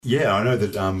Yeah, I know that.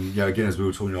 Again, as we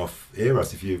were talking off air,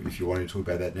 Russ, if you wanted to talk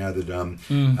about that now, that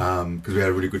because we had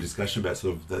a really good discussion about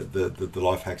sort of the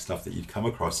life hack stuff that you'd come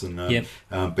across, and Yep.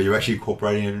 but you're actually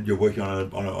incorporating it. You're working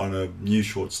on a new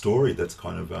short story that's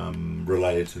kind of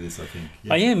related to this, I think.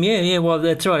 I Yeah. am, yeah, yeah. Well,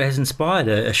 that's right. It has inspired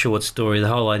a short story. The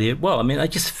whole idea. Well, I mean, it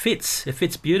just fits. It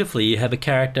fits beautifully. You have a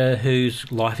character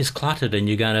whose life is cluttered, and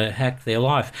you're going to hack their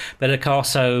life. But it can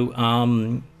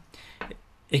also,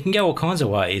 it can go all kinds of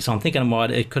ways. I'm thinking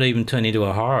it could even turn into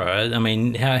a horror. I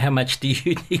mean, how much do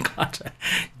you declutter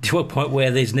to a point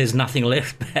where there's nothing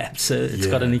left? Perhaps it's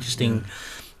got an interesting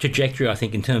trajectory, I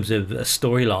think, in terms of a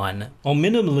storyline. Well,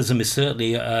 minimalism is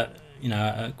certainly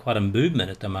quite a movement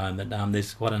at the moment.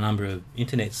 There's quite a number of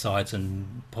internet sites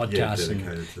and podcasts and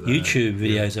dedicated to that. YouTube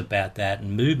videos about that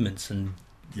and movements and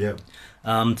Yeah.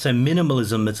 so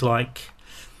minimalism. It's like,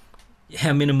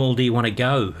 how minimal do you want to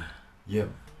go? Yeah.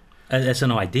 As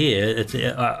an idea,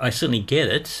 I certainly get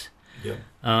it. Yeah.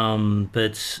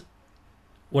 But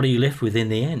what are you left with in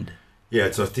the end? Yeah, I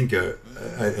think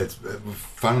it's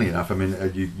funnily enough. I mean,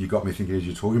 you got me thinking as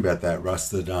you're talking about that, Russ.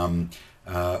 That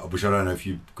which I don't know if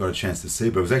you got a chance to see,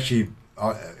 but it was actually.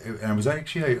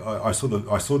 I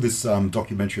saw this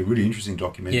documentary, a really interesting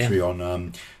documentary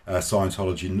on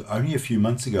Scientology only a few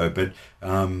months ago, but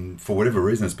for whatever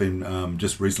reason it's been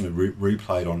just recently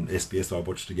replayed on SBS. I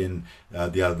watched it again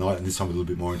the other night, and this time with a little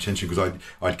bit more intention because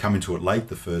I'd come into it late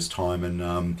the first time,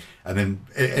 and then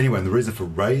anyway, and the reason for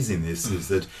raising this is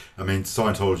that I mean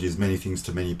Scientology is many things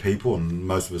to many people, and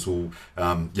most of us will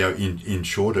in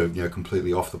short a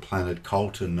completely off the planet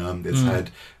cult, and it's had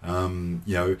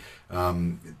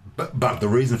but the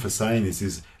reason for saying this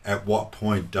is, at what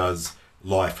point does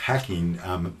life hacking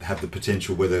have the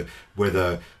potential,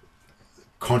 whether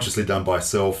consciously done by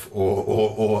self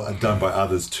or done by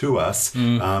others to us,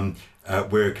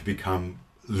 where it could become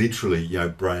literally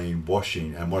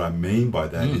brainwashing. And what I mean by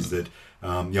that is that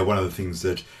one of the things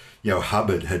that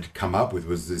Hubbard had come up with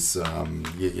was this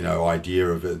idea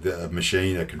of a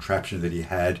machine, a contraption that he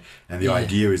had, and the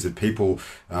idea is that people,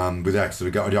 without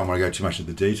sort of I don't want to go too much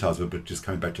into the details, but just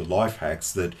coming back to life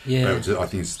hacks, that I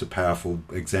think it's just a powerful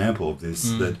example of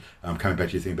this. That coming back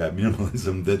to your thing about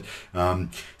minimalism, that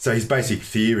so his basic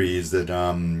theory is that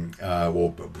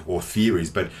or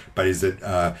theories, but is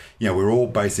that we're all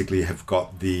basically have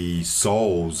got the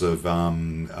souls of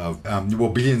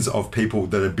billions of people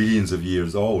that are billions of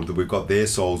years old. We've got their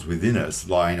souls within us,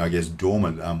 lying, I guess,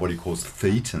 dormant, what he calls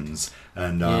thetans,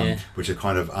 and which are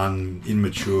kind of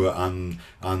immature,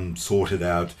 unsorted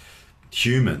out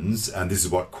humans, and this is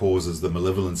what causes the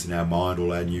malevolence in our mind,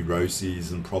 all our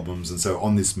neuroses and problems. And so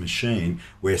on this machine,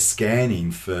 we're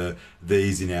scanning for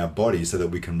these in our body so that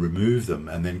we can remove them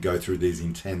and then go through these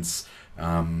intense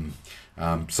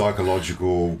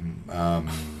psychological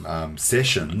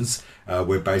sessions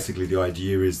where basically the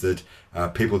idea is that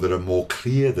people that are more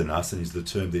clear than us, and is the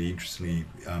term that he interestingly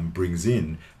brings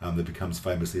in, that becomes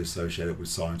famously associated with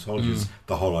Scientology, is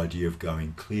the whole idea of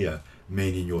going clear,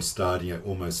 meaning you're starting at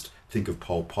almost, think of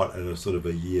Pol Pot at a sort of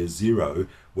a year zero,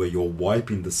 where you're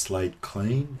wiping the slate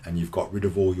clean and you've got rid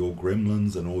of all your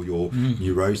gremlins and all your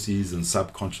neuroses and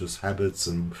subconscious habits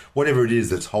and whatever it is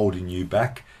that's holding you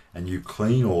back, and you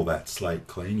clean all that slate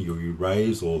clean, you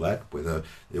erase all that. Whether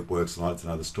it works or not, it's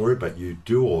another story, but you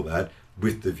do all that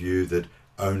with the view that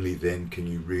only then can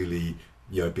you really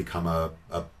become a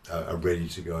ready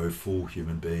to go full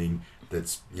human being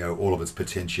that's all of its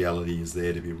potentiality is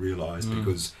there to be realized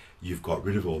because you've got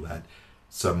rid of all that.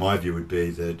 So my view would be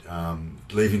that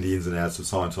leaving the ins and outs of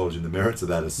Scientology and the merits of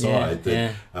that aside,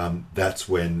 that's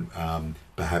when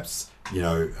perhaps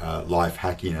life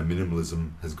hacking and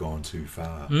minimalism has gone too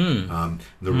far.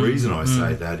 The reason I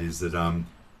say that is that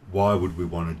why would we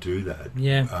want to do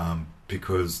that?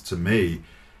 Because to me,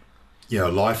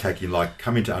 life hacking, like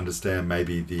coming to understand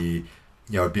maybe the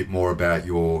a bit more about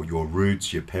your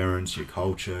roots, your parents, your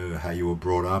culture, how you were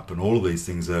brought up, and all of these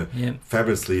things are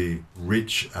fabulously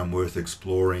rich and worth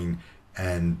exploring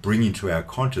and bringing to our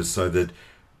conscious, so that,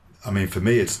 I mean, for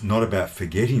me, it's not about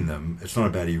forgetting them, it's not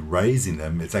about erasing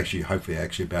them, it's actually hopefully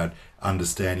about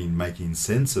understanding, making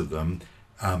sense of them,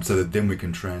 so that then we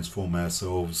can transform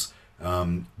ourselves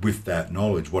with that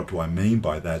knowledge. What do I mean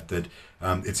by that? That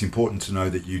it's important to know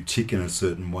that you tick in a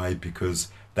certain way because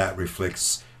that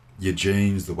reflects your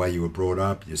genes, the way you were brought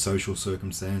up, your social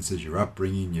circumstances, your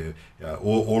upbringing, your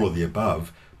all of the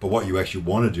above. But what you actually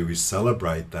want to do is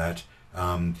celebrate that,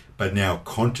 but now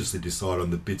consciously decide on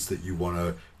the bits that you want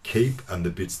to keep and the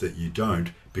bits that you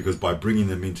don't, because by bringing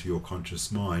them into your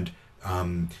conscious mind,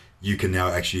 you can now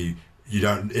actually you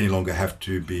don't any longer have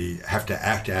to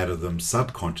act out of them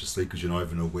subconsciously because you're not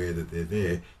even aware that they're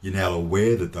there. You're now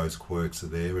aware that those quirks are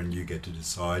there, and you get to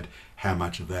decide how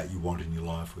much of that you want in your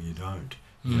life or you don't.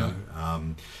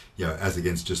 As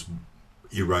against just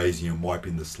erasing and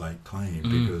wiping the slate clean.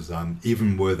 Because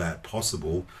even were that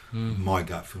possible, my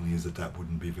gut feeling is that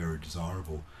wouldn't be very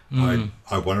desirable. I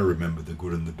want to remember the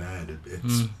good and the bad.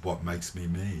 It's what makes me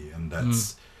me, and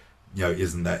that's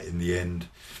isn't that in the end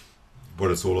what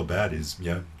it's all about? Is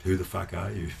who the fuck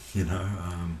are you?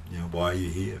 Why are you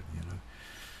here?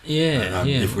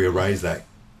 If we erase that,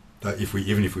 if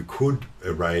we could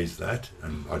erase that,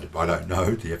 and I don't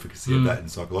know the efficacy of that in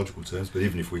psychological terms, but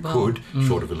even if we could,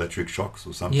 short of electric shocks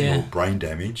or something, or brain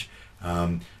damage,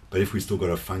 but if we still got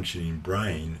a functioning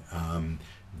brain,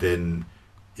 then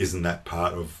isn't that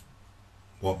part of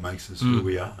what makes us who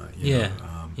we are?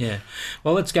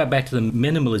 Well, let's go back to the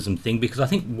minimalism thing, because I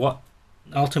think what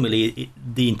ultimately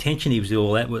the intention of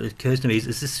all that, what occurs to me is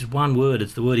this is one word.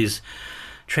 It's the word is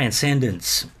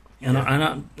transcendence. And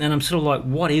I'm sort of like,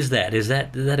 what is that? Is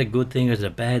that a good thing or is it a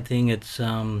bad thing? It's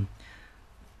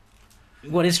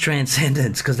what is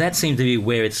transcendence? Because that seems to be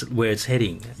where it's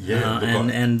heading.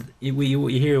 And you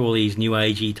hear all these new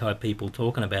agey type people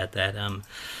talking about that.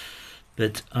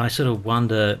 But I sort of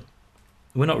wonder,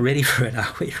 we're not ready for it,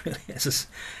 are we? Really, as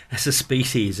a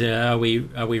species, are we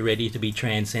ready to be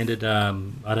transcended?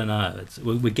 I don't know.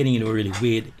 We're getting into a really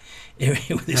weird area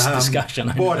with this discussion.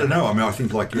 I don't know. I mean, I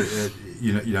think like like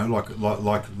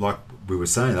we were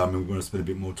saying. I mean, we want to spend a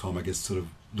bit more time, I guess, sort of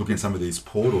looking at some of these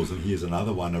portals. And here's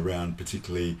another one around,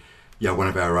 particularly, one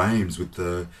of our aims with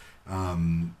the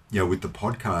with the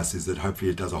podcast is that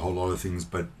hopefully it does a whole lot of things,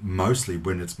 but mostly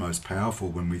when it's most powerful,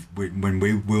 when we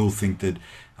will think that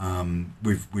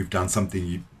we've done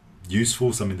something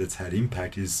useful, something that's had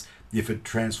impact, is if it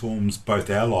transforms both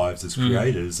our lives as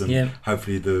creators and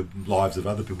hopefully the lives of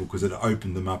other people, because it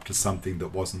opened them up to something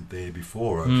that wasn't there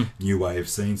before, a new way of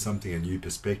seeing something, a new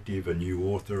perspective, a new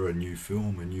author, a new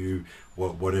film, a new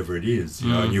whatever it is,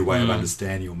 a new way of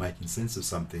understanding or making sense of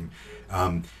something.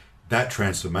 That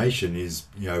transformation is,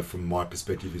 from my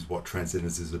perspective, is what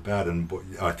transcendence is about, and what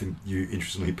I think you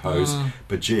interestingly pose.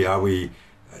 But gee, do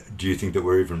you think that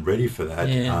we're even ready for that?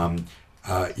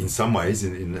 In some ways,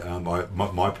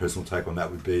 my personal take on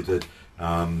that would be that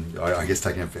I guess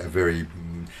taking a very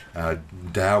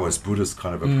Taoist Buddhist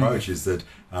kind of approach is that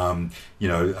the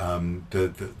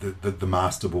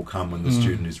master will come when the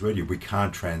student is ready. We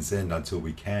can't transcend until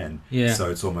we can. So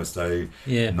it's almost a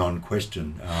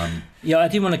non-question. I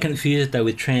didn't want to confuse it though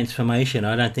with transformation.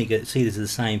 I don't think see this as the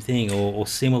same thing or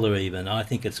similar even. I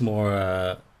think it's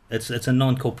more. It's a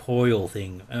non-corporeal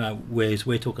thing, whereas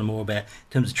we're talking more about,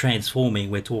 in terms of transforming,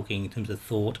 we're talking in terms of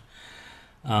thought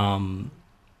and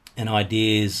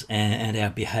ideas and our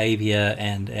behaviour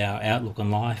and our outlook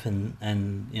on life and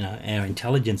our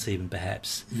intelligence even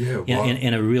perhaps.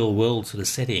 In a real world sort of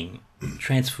setting.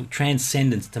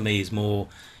 Transcendence to me is more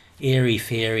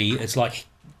airy-fairy. It's like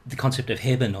the concept of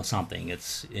heaven or something.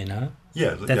 It's,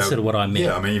 that's sort of what I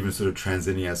meant. I mean, even sort of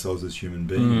transcending ourselves as human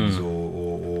beings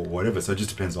or whatever. So it just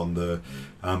depends on the.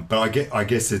 But I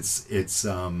guess it's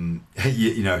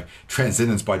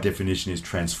transcendence by definition is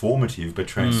transformative, but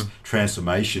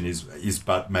transformation is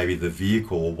but maybe the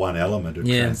vehicle or one element of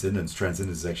transcendence.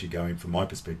 Transcendence is actually going, from my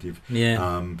perspective,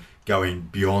 going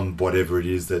beyond whatever it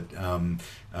is that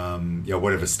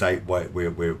whatever state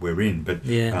we're in. But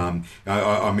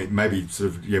I mean, maybe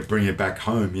sort of bringing it back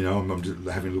home. I'm just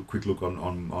having a quick look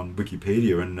on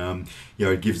Wikipedia, and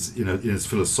it gives in its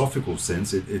philosophical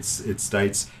sense, it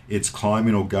states it's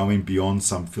climbing or going beyond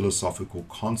some philosophical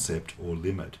concept or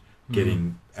limit,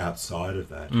 getting outside of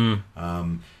that.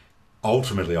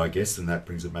 Ultimately, I guess, and that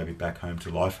brings it maybe back home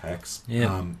to life hacks.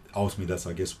 Ultimately, that's,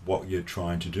 I guess, what you're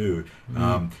trying to do.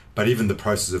 But even the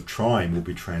process of trying will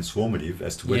be transformative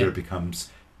as to whether it becomes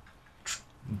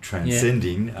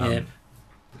transcending.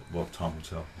 Well, time will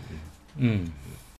tell.